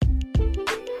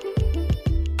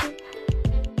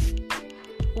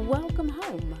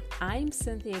I'm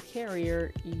Cynthia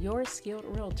Carrier, your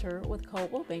skilled realtor with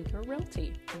Coldwell Banker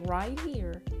Realty, right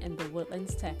here in the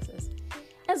Woodlands, Texas.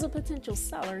 As a potential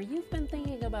seller, you've been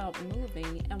thinking about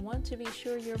moving and want to be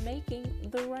sure you're making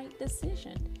the right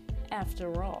decision.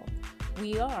 After all,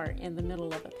 we are in the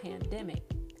middle of a pandemic.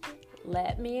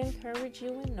 Let me encourage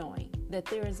you in knowing that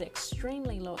there is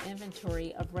extremely low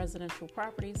inventory of residential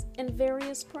properties in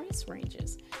various price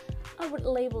ranges. I would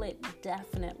label it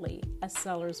definitely a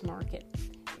seller's market.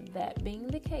 That being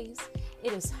the case,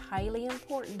 it is highly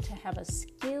important to have a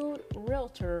skilled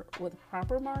realtor with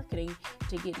proper marketing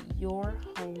to get your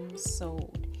home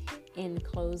sold. In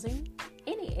closing,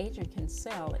 any agent can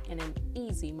sell in an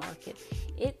easy market.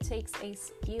 It takes a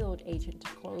skilled agent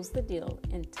to close the deal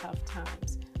in tough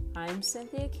times. I'm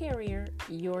Cynthia Carrier,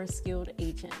 your skilled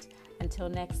agent. Until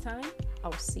next time,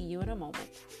 I'll see you in a moment.